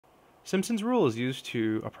Simpson's rule is used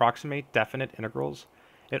to approximate definite integrals.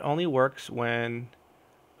 It only works when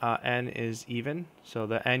n is even, so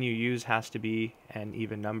the n you use has to be an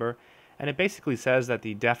even number. And it basically says that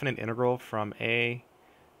the definite integral from a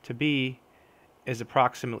to b is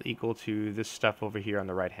approximately equal to this stuff over here on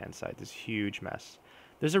the right hand side, this huge mess.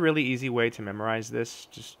 There's a really easy way to memorize this.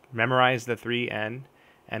 Just memorize the 3n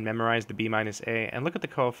and memorize the b minus a, and look at the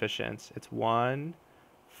coefficients. It's 1,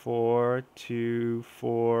 4, 2,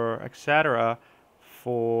 4, etc.,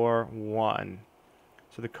 4, 1.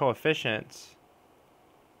 So the coefficients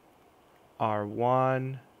are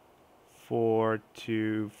 1, 4,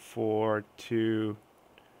 2, 4, 2,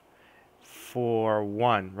 4,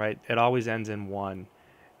 1, right? It always ends in 1.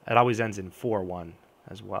 It always ends in 4, 1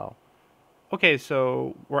 as well. Okay,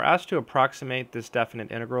 so we're asked to approximate this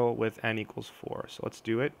definite integral with n equals 4. So let's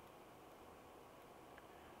do it.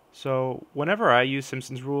 So whenever I use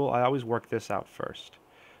Simpson's rule, I always work this out first.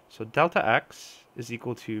 So delta x is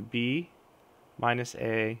equal to b minus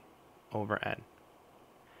a over n.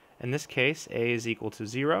 In this case, a is equal to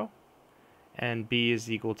 0, and b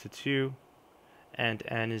is equal to 2, and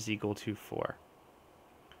n is equal to 4.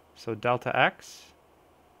 So delta x,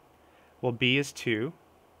 well, b is 2,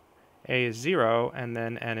 a is 0, and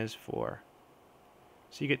then n is 4.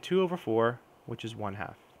 So you get 2 over 4, which is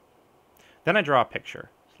 1/2. Then I draw a picture.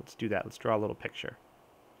 So let's do that. Let's draw a little picture.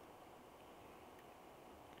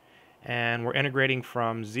 And we're integrating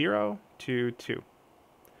from 0 to 2.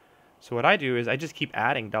 So what I do is I just keep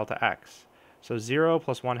adding delta x. So 0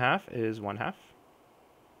 plus 1/2 is 1/2.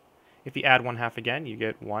 If you add 1/2 again, you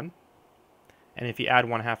get 1. And if you add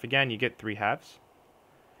 1/2 again, you get 3/2.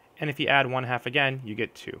 And if you add 1/2 again, you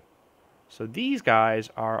get 2. So these guys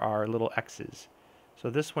are our little x's. So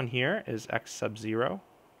this one here is x sub 0.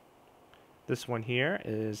 This one here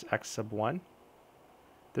is x sub 1.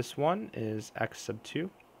 This one is x sub 2.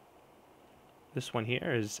 This one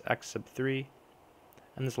here is x sub 3.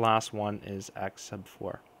 And this last one is x sub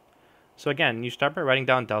 4. So again, you start by writing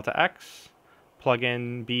down delta x, plug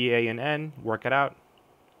in b, a, and n, work it out.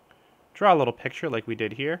 Draw a little picture like we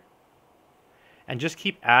did here. And just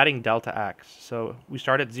keep adding delta x. So we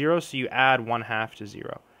start at 0, so you add 1/2 to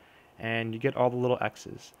 0. And you get all the little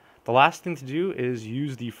x's. The last thing to do is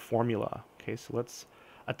use the formula. Okay, so let's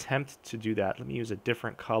attempt to do that. Let me use a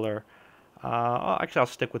different color. Actually, I'll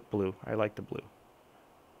stick with blue. I like the blue.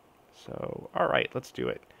 So, all right, let's do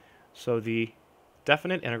it. So the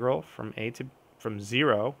definite integral from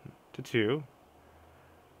 0 to 2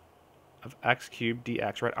 of x cubed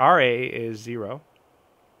dx, right? Ra is 0,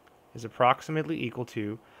 is approximately equal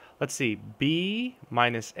to, let's see, b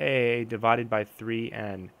minus a divided by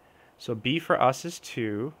 3n. So b for us is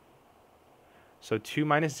 2. So 2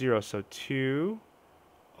 minus 0, so 2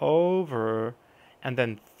 over, and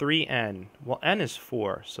then 3n. Well, n is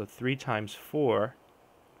 4, so 3 times 4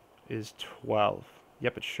 is 12.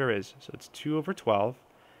 Yep, it sure is. So it's 2 over 12.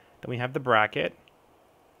 Then we have the bracket.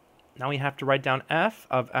 Now we have to write down f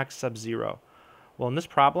of x sub 0. Well, in this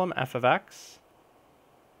problem, f of x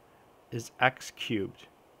is x cubed,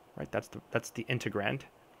 right? That's the integrand.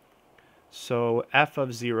 So f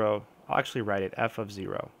of 0, I'll actually write it, f of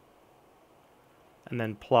 0. And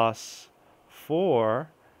then plus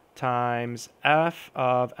 4 times f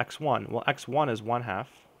of x1. Well, x1 is 1/2.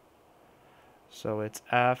 So it's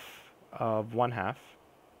f of 1/2.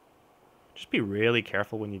 Just be really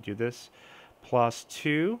careful when you do this. Plus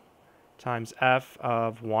 2 times f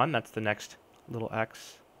of 1. That's the next little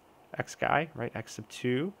x guy, right? X sub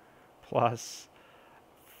 2 plus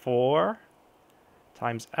 4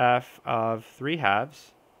 times f of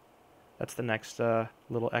 3/2. That's the next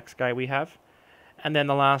little x guy we have. And then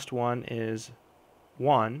the last one is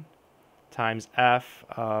 1 times f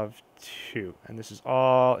of 2. And this is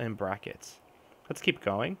all in brackets. Let's keep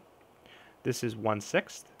going. This is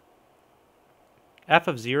 1/6. F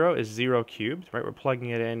of 0 is 0 cubed, right? We're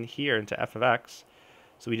plugging it in here into f of x.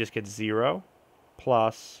 So we just get 0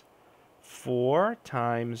 plus 4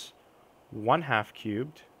 times 1/2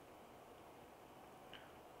 cubed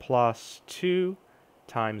plus 2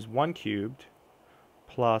 times 1 cubed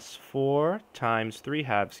plus 4 times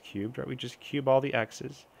 3/2 cubed, right? We just cube all the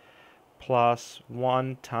x's, plus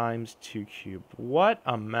 1 times 2 cubed. What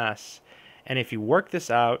a mess. And if you work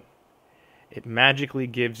this out, it magically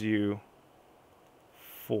gives you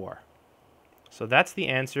 4. So that's the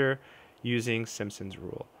answer using Simpson's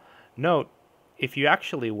rule. Note, if you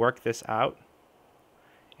actually work this out,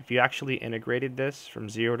 if you actually integrated this from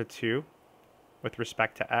 0 to 2 with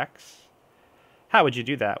respect to x, how would you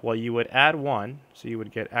do that? Well, you would add 1, so you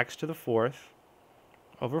would get x to the 4th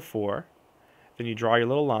over 4. Then you draw your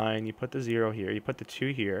little line, you put the 0 here, you put the 2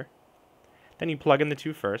 here. Then you plug in the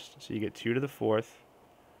 2 first, so you get 2 to the 4th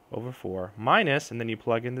over 4 minus, and then you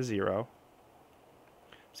plug in the 0.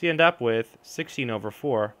 So you end up with 16 over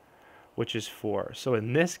 4, which is 4. So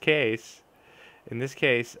in this case,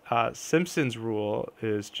 Simpson's rule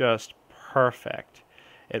is just perfect.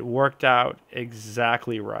 It worked out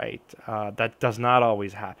exactly right. That does not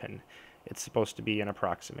always happen. It's supposed to be an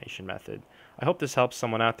approximation method. I hope this helps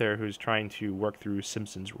someone out there who's trying to work through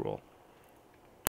Simpson's rule.